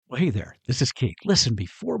Well, hey there, this is Keith. Listen,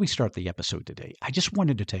 before we start the episode today, I just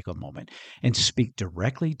wanted to take a moment and speak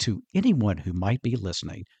directly to anyone who might be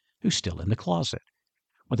listening who's still in the closet.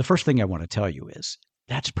 Well, the first thing I want to tell you is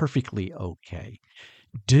that's perfectly okay.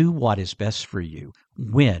 Do what is best for you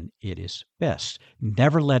when it is best.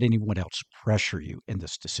 Never let anyone else pressure you in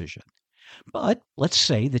this decision. But let's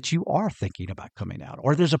say that you are thinking about coming out,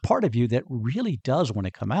 or there's a part of you that really does want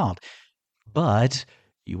to come out, but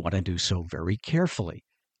you want to do so very carefully,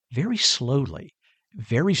 very slowly,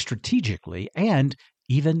 very strategically, and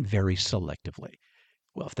even very selectively.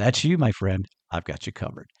 Well, if that's you, my friend, I've got you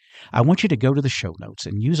covered. I want you to go to the show notes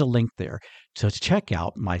and use a link there to check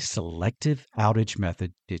out my Selective Outage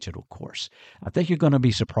Method digital course. I think you're going to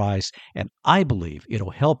be surprised, and I believe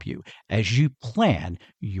it'll help you as you plan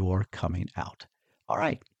your coming out. All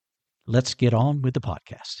right, let's get on with the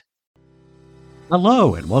podcast.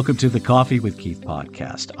 Hello, and welcome to the Coffee with Keith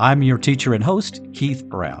podcast. I'm your teacher and host, Keith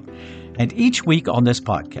Brown. And each week on this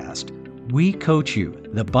podcast, we coach you,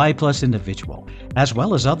 the BiPlus individual, as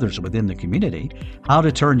well as others within the community, how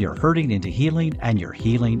to turn your hurting into healing and your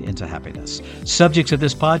healing into happiness. Subjects of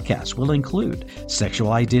this podcast will include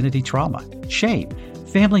sexual identity trauma, shame,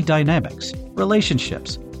 family dynamics,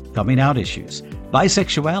 relationships, coming out issues,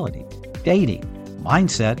 bisexuality, dating,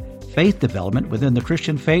 mindset, faith development within the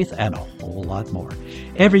Christian faith, and a whole lot more.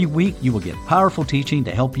 Every week, you will get powerful teaching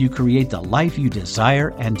to help you create the life you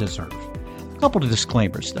desire and deserve. A couple of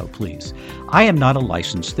disclaimers, though, please. I am not a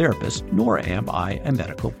licensed therapist, nor am I a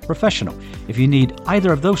medical professional. If you need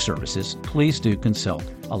either of those services, please do consult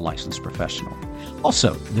a licensed professional.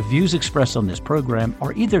 Also, the views expressed on this program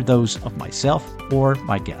are either those of myself or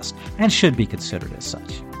my guest, and should be considered as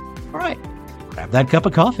such. All right, grab that cup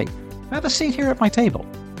of coffee. Have a seat here at my table.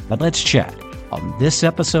 But let's chat on this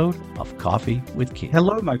episode of Coffee with Keith.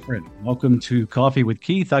 Hello, my friend. Welcome to Coffee with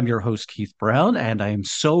Keith. I'm your host, Keith Brown, and I am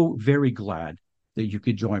so very glad that you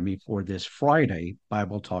could join me for this Friday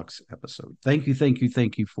Bible Talks episode. Thank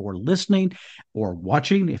you for listening or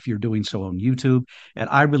watching if you're doing so on YouTube, and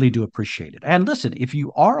I really do appreciate it. And listen, if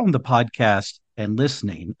you are on the podcast and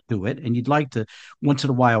listening to it, and you'd like to once in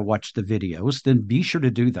a while watch the videos, then be sure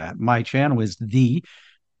to do that. My channel is THEJ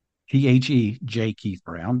Keith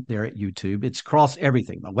Brown there at YouTube. It's across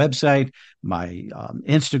everything. My website, my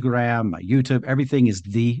Instagram, my YouTube, everything is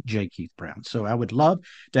the J Keith Brown. So I would love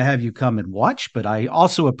to have you come and watch, but I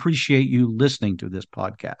also appreciate you listening to this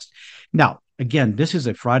podcast. Now, again, this is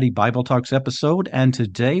a Friday Bible Talks episode, and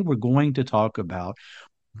today we're going to talk about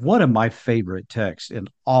one of my favorite texts in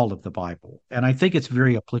all of the Bible. And I think it's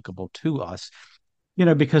very applicable to us,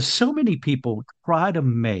 because so many people try to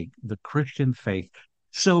make the Christian faith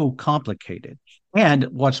so complicated. And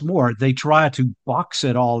what's more, they try to box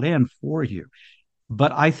it all in for you.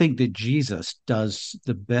 But I think that Jesus does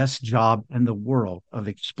the best job in the world of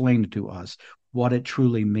explaining to us what it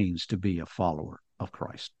truly means to be a follower of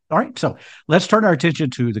Christ. All right, so let's turn our attention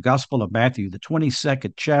to the Gospel of Matthew, the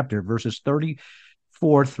 22nd chapter, verses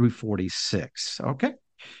 34 through 46. Okay,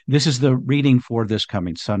 this is the reading for this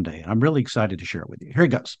coming Sunday. I'm really excited to share it with you. Here it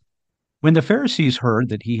goes. When the Pharisees heard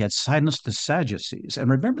that he had silenced the Sadducees,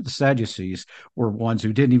 and remember the Sadducees were ones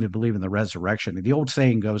who didn't even believe in the resurrection. The old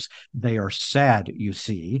saying goes, they are sad, you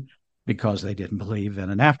see, because they didn't believe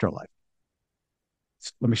in an afterlife.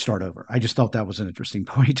 Let me start over. I just thought that was an interesting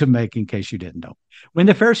point to make in case you didn't know. When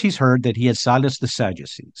the Pharisees heard that he had silenced the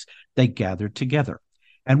Sadducees, they gathered together.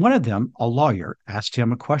 And one of them, a lawyer, asked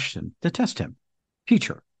him a question to test him.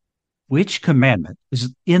 Teacher, which commandment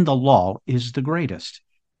is in the law is the greatest?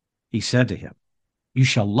 He said to him, you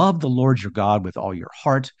shall love the Lord your God with all your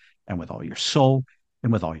heart and with all your soul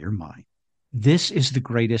and with all your mind. This is the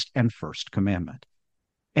greatest and first commandment.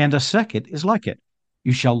 And a second is like it.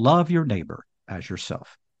 You shall love your neighbor as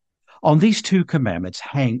yourself. On these two commandments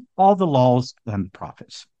hang all the laws and the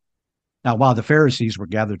prophets. Now, while the Pharisees were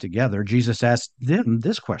gathered together, Jesus asked them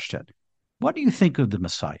this question. What do you think of the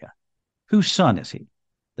Messiah? Whose son is he?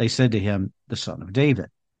 They said to him, the son of David.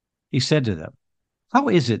 He said to them, how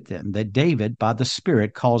is it then that David by the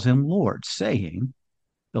Spirit calls him Lord, saying,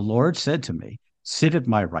 the Lord said to me, sit at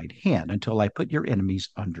my right hand until I put your enemies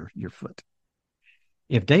under your foot?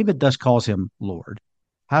 If David thus calls him Lord,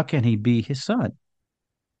 how can he be his son?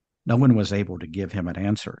 No one was able to give him an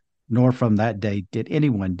answer, nor from that day did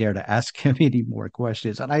anyone dare to ask him any more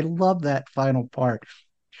questions. And I love that final part.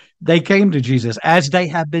 They came to Jesus, as they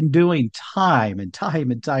have been doing time and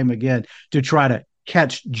time again, to try to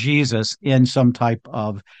catch Jesus in some type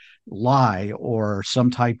of lie or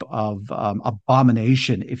some type of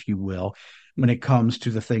abomination, if you will. when it comes to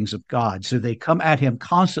the things of God. So they come at him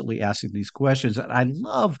constantly asking these questions. And I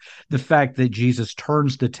love the fact that Jesus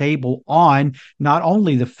turns the table on not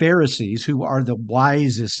only the Pharisees, who are the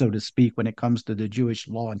wisest, so to speak, when it comes to the Jewish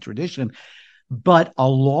law and tradition, but a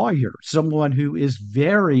lawyer, someone who is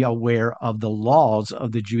very aware of the laws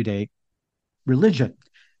of the Judaic religion.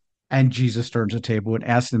 And Jesus turns the table and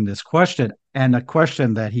asks him this question, and a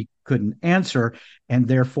question that he couldn't answer. And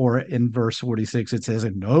therefore, in verse 46, it says,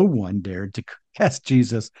 and no one dared to ask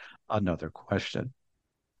Jesus another question.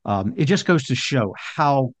 It just goes to show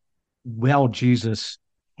how well Jesus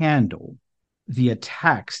handled the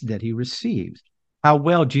attacks that he received, how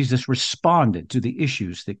well Jesus responded to the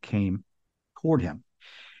issues that came toward him.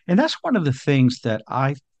 And that's one of the things that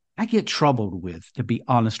I get troubled with, to be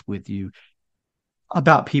honest with you,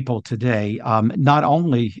 about people today, not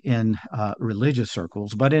only in religious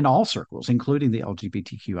circles, but in all circles, including the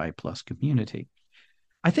LGBTQI plus community.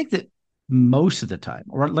 I think that most of the time,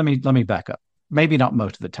 or let me back up, maybe not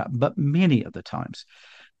most of the time, but many of the times,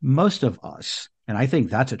 most of us, and I think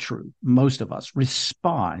that's a true, most of us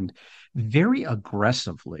respond very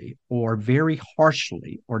aggressively or very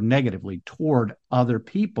harshly or negatively toward other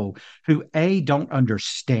people who, A, don't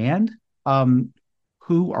understand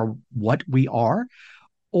who or what we are,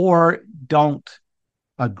 or don't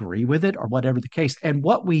agree with it, or whatever the case. And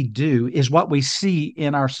what we do is what we see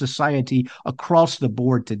in our society across the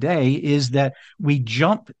board today is that we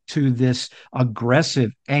jump to this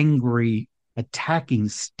aggressive, angry, attacking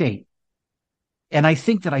state. And I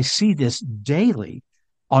think that I see this daily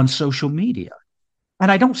on social media.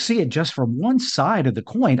 And I don't see it just from one side of the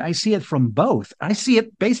coin. I see it from both. I see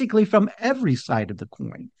it basically from every side of the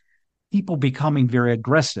coin. People becoming very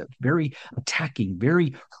aggressive, very attacking,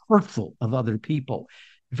 very hurtful of other people,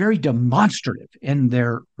 very demonstrative in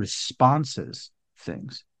their responses,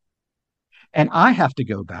 things. And I have to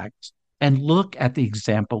go back and look at the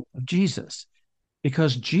example of Jesus,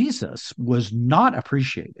 because Jesus was not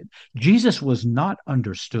appreciated. Jesus was not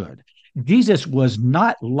understood. Jesus was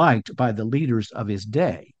not liked by the leaders of his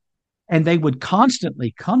day. And they would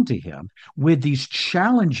constantly come to him with these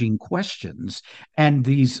challenging questions and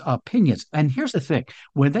these opinions. And here's the thing,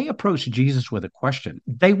 when they approached Jesus with a question,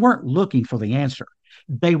 they weren't looking for the answer.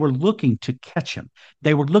 They were looking to catch him.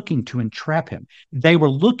 They were looking to entrap him. They were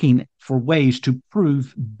looking for ways to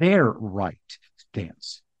prove their right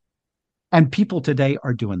stance. And people today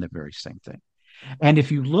are doing the very same thing. And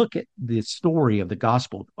if you look at the story of the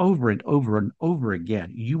gospel over and over and over again,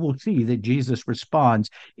 you will see that Jesus responds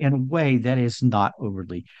in a way that is not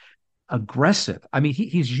overly aggressive. I mean,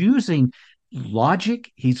 he's using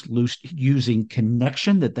logic, using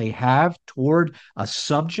connection that they have toward a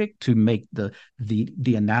subject to make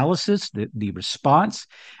the analysis, the response.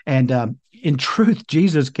 And in truth,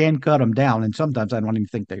 Jesus can cut them down. And sometimes I don't even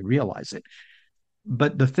think they realize it.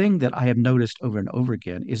 But the thing that I have noticed over and over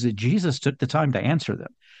again is that Jesus took the time to answer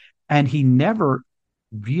them. And he never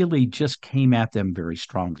really just came at them very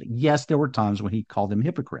strongly. Yes, there were times when he called them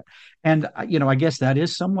hypocrite. And, I guess that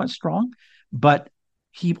is somewhat strong, but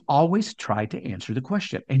he always tried to answer the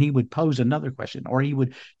question, and he would pose another question, or he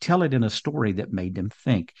would tell it in a story that made them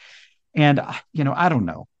think. And, I don't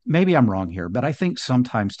know, maybe I'm wrong here, but I think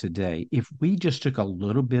sometimes today, if we just took a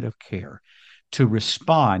little bit of care to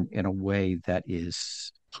respond in a way that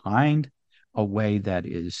is kind, a way that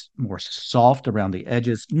is more soft around the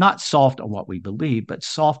edges, not soft on what we believe, but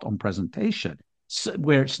soft on presentation, so,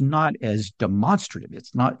 where it's not as demonstrative,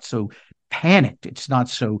 it's not so panicked, it's not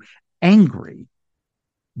so angry,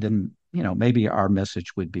 then, maybe our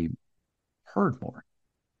message would be heard more.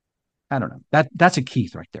 I don't know. That's a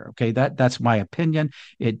Keith right there. Okay. That's my opinion.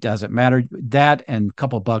 It doesn't matter. That and a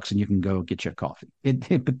couple of bucks and you can go get your coffee.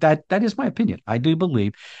 But that is my opinion. I do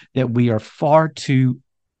believe that we are far too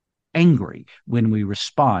angry when we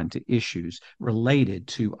respond to issues related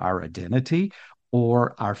to our identity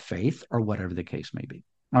or our faith or whatever the case may be.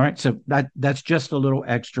 All right. So that's just a little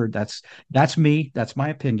extra. That's me. That's my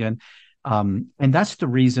opinion. And that's the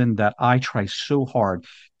reason that I try so hard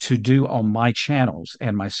to do on my channels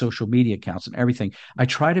and my social media accounts and everything. I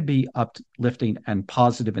try to be uplifting and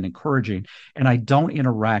positive and encouraging, and I don't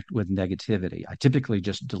interact with negativity. I typically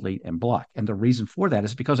just delete and block. And the reason for that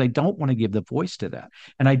is because I don't want to give the voice to that.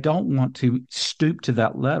 And I don't want to stoop to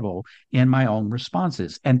that level in my own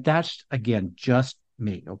responses. And that's, again, just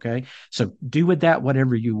me. Okay. So do with that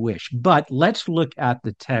whatever you wish. But let's look at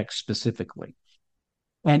the text specifically.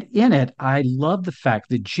 And in it, I love the fact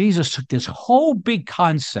that Jesus took this whole big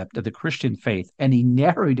concept of the Christian faith and he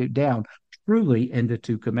narrowed it down truly into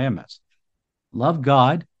two commandments: love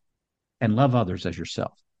God and love others as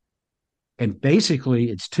yourself. And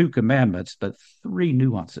basically, it's two commandments, but three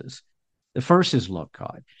nuances. The first is love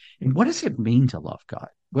God. And what does it mean to love God?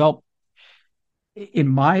 Well, in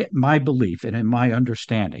my belief and in my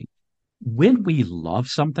understanding, when we love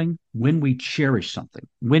something, when we cherish something,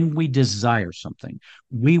 when we desire something,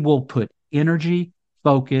 we will put energy,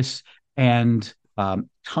 focus, and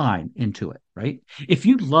time into it, right? If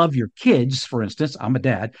you love your kids, for instance, I'm a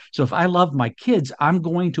dad. So if I love my kids, I'm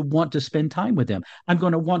going to want to spend time with them. I'm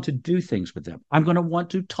going to want to do things with them. I'm going to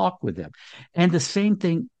want to talk with them. And the same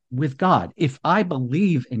thing with God. If I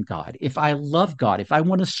believe in God, if I love God, if I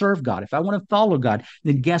want to serve God, if I want to follow God,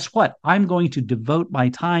 then guess what? I'm going to devote my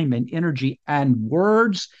time and energy and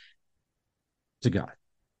words to God.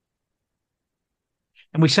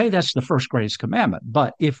 And we say that's the first greatest commandment.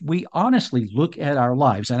 But if we honestly look at our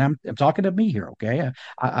lives, and I'm talking to me here, okay?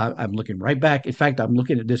 I'm looking right back. In fact, I'm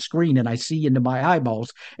looking at this screen and I see into my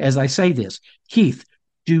eyeballs as I say this. Keith,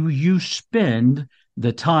 do you spend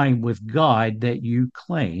the time with God that you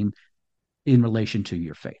claim in relation to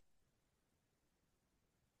your faith?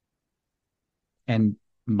 And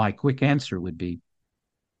my quick answer would be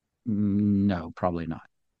no, probably not.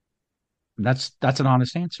 That's an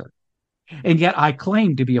honest answer. And yet I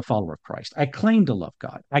claim to be a follower of Christ. I claim to love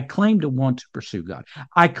God. I claim to want to pursue God.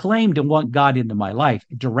 I claim to want God into my life,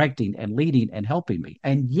 directing and leading and helping me.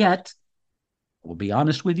 And yet, I will be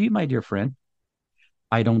honest with you, my dear friend,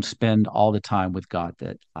 I don't spend all the time with God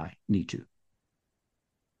that I need to.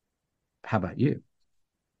 How about you?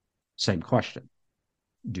 Same question.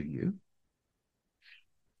 Do you?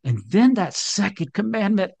 And then that second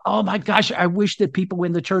commandment, oh my gosh, I wish that people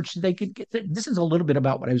in the church they could get this is a little bit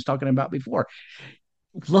about what I was talking about before.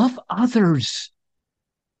 Love others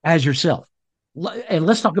as yourself. And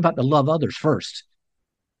let's talk about the love others first.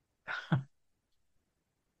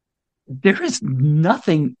 There is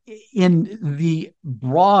nothing in the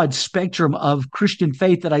broad spectrum of Christian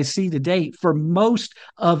faith that I see today. For most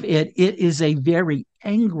of it, it is a very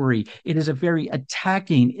angry, it is a very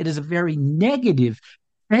attacking, it is a very negative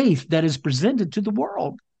faith that is presented to the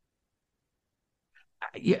world.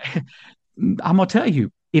 Yeah, I'm gonna tell you,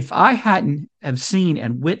 if I hadn't have seen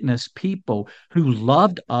and witnessed people who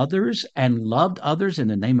loved others in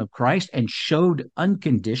the name of Christ and showed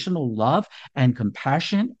unconditional love and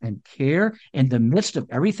compassion and care in the midst of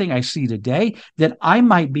everything I see today, then I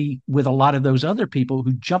might be with a lot of those other people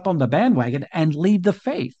who jump on the bandwagon and leave the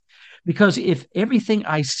faith. Because if everything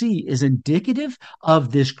I see is indicative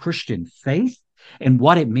of this Christian faith and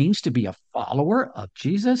what it means to be a follower of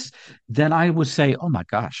Jesus, then I would say, oh my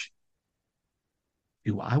gosh,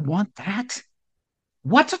 do I want that?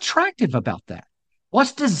 What's attractive about that?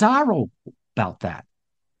 What's desirable about that?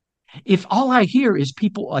 If all I hear is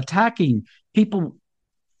people attacking, people,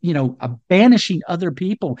 banishing other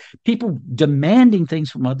people, people demanding things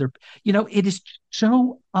from it is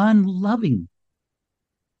so unloving.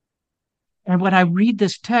 And when I read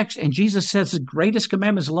this text and Jesus says the greatest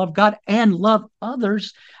commandment is love God and love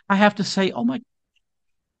others, I have to say, oh my,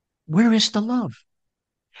 where is the love?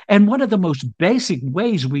 And one of the most basic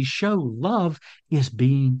ways we show love is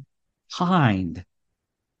being kind.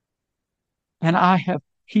 And I have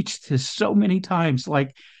teached this so many times,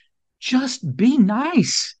 like, just be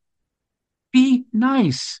nice. Be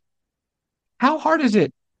nice. How hard is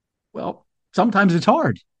it? Well, sometimes it's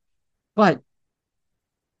hard, but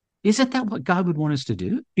isn't that what God would want us to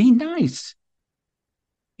do? Be nice.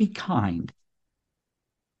 Be kind.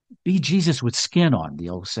 Be Jesus with skin on, the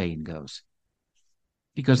old saying goes.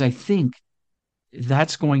 Because I think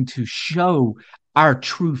that's going to show our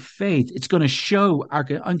true faith. It's going to show our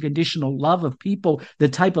unconditional love of people, the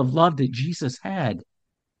type of love that Jesus had.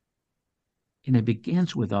 And it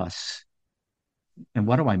begins with us. And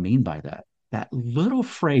what do I mean by that? That little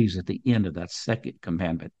phrase at the end of that second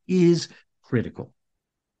commandment is critical.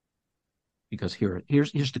 Because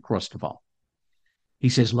here's the crust of all. He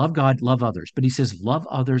says, love God, love others. But he says, love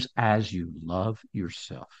others as you love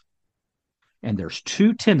yourself. And there's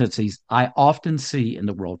two tendencies I often see in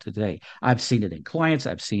the world today. I've seen it in clients.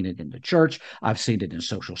 I've seen it in the church. I've seen it in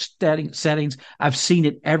social settings. I've seen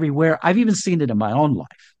it everywhere. I've even seen it in my own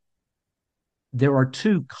life. There are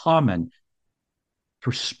two common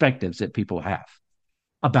perspectives that people have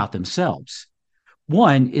about themselves.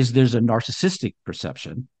 One is there's a narcissistic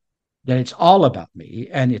perception that it's all about me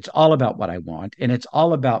and it's all about what I want and it's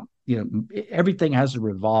all about everything has to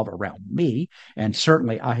revolve around me. And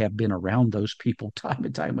certainly I have been around those people time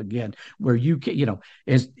and time again where you can,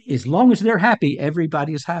 as long as they're happy,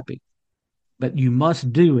 everybody is happy. but you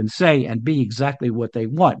must do and say and be exactly what they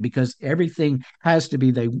want because everything has to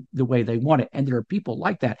be the way they want it. And there are people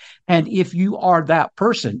like that. And if you are that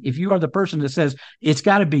person, if you are the person that says it's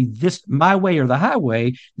got to be this my way or the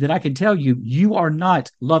highway, then I can tell you, you are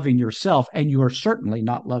not loving yourself and you are certainly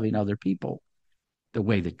not loving other people the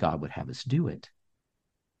way that God would have us do it.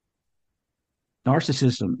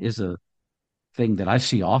 Narcissism is a thing that I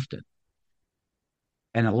see often.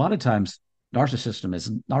 And a lot of times narcissism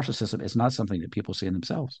is not something that people see in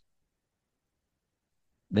themselves.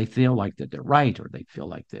 They feel like that they're right, or they feel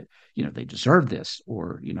like that, they deserve this,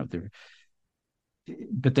 or,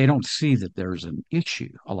 but they don't see that there's an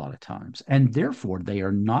issue a lot of times. And therefore they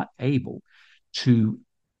are not able to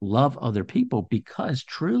love other people because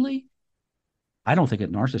truly, I don't think a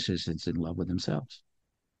narcissist is in love with themselves.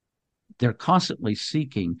 They're constantly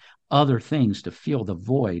seeking other things to fill the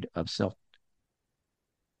void of self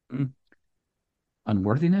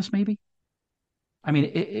unworthiness, maybe. I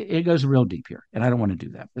mean, it goes real deep here, and I don't want to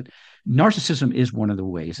do that. But narcissism is one of the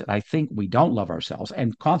ways that I think we don't love ourselves,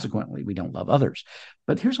 and consequently, we don't love others.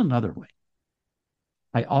 But here's another way.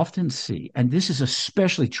 I often see, and this is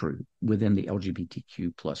especially true within the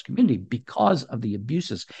LGBTQ plus community because of the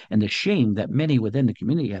abuses and the shame that many within the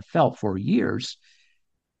community have felt for years.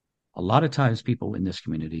 A lot of times, people in this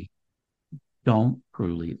community don't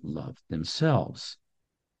truly love themselves.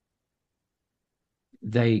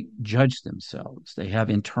 They judge themselves. They have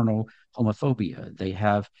internal homophobia. They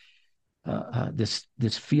have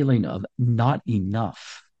this feeling of not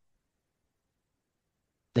enough.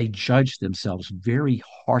 They judge themselves very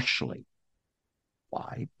harshly.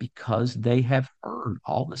 Why? Because they have heard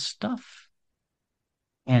all the stuff,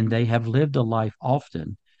 and they have lived a life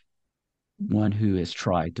often one who has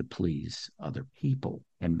tried to please other people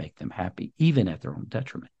and make them happy, even at their own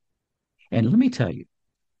detriment. And let me tell you,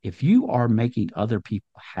 if you are making other people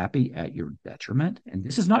happy at your detriment, and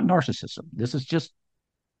this is not narcissism, this is just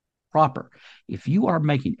proper. If you are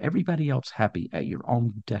making everybody else happy at your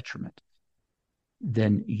own detriment,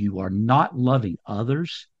 then you are not loving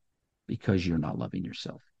others because you're not loving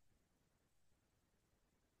yourself.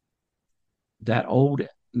 That old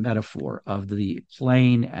metaphor of the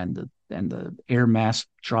plane and the air mask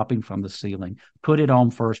dropping from the ceiling, put it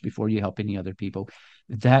on first before you help any other people.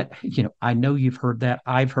 That, I know you've heard that.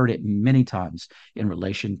 I've heard it many times in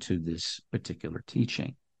relation to this particular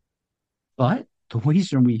teaching. But the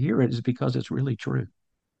reason we hear it is because it's really true.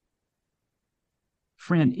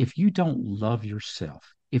 Friend, if you don't love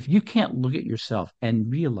yourself, if you can't look at yourself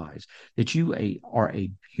and realize that you are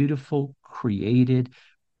a beautiful, created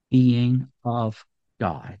being of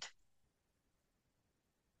God,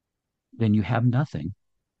 then you have nothing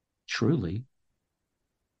truly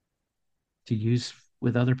to use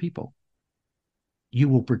with other people. You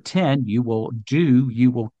will pretend, you will do, you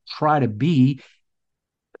will try to be.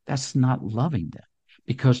 But that's not loving them.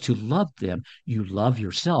 Because to love them, you love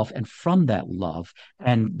yourself. And from that love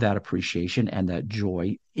and that appreciation and that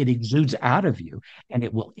joy, it exudes out of you and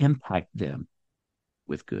it will impact them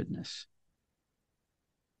with goodness.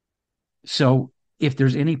 So, if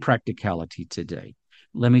there's any practicality today,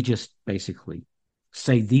 let me just basically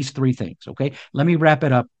say these three things. Okay. Let me wrap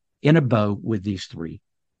it up in a bow with these three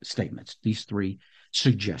statements, these three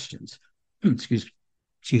suggestions. excuse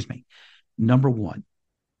me. Number one,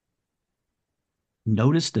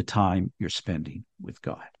 notice the time you're spending with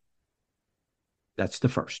God. That's the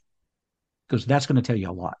first, because that's going to tell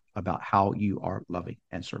you a lot about how you are loving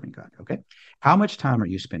and serving God. Okay. How much time are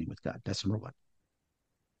you spending with God? That's number one.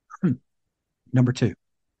 Number two,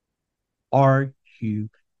 are you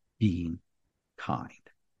being kind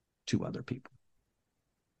to other people?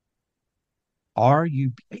 Are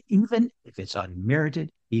you, even if it's unmerited,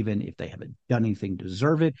 even if they haven't done anything to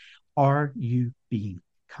deserve it, are you being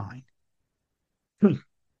kind?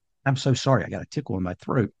 I'm so sorry. I got a tickle in my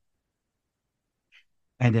throat.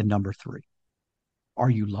 And then number three, are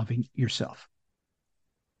you loving yourself?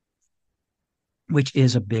 Which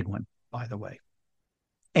is a big one, by the way.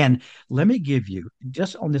 And let me give you,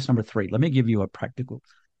 just on this number three, let me give you a practical.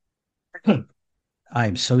 I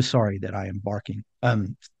am so sorry that I am barking.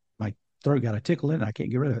 My throat got a tickle in it. I can't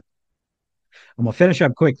get rid of it. I'm gonna finish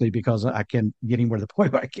up quickly because I can getting where the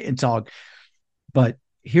point where I can't talk. But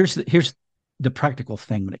here's the practical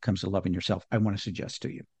thing when it comes to loving yourself. I want to suggest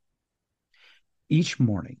to you each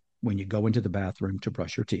morning when you go into the bathroom to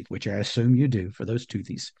brush your teeth, which I assume you do for those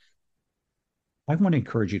toothies. I want to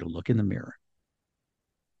encourage you to look in the mirror,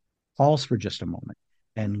 pause for just a moment,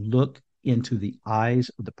 and look into the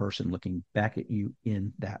eyes of the person looking back at you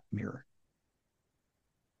in that mirror.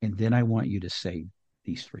 And then I want you to say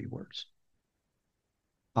these three words: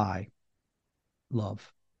 I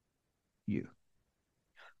love you.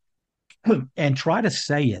 And try to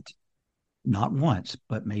say it not once,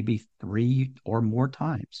 but maybe 3 or more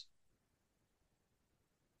times.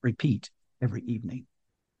 Repeat every evening.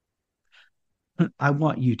 I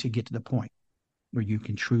want you to get to the point where you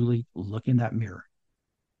can truly look in that mirror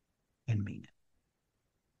and mean it.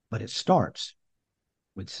 But it starts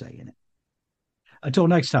with saying it. Until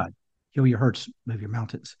next time, heal your hurts, move your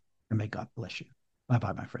mountains, and may God bless you.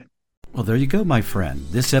 Bye-bye, my friend. Well, there you go, my friend.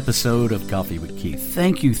 This episode of Coffee with Keith.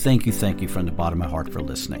 Thank you from the bottom of my heart for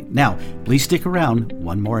listening. Now, please stick around.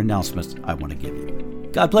 One more announcement I want to give you.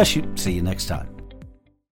 God bless you. See you next time.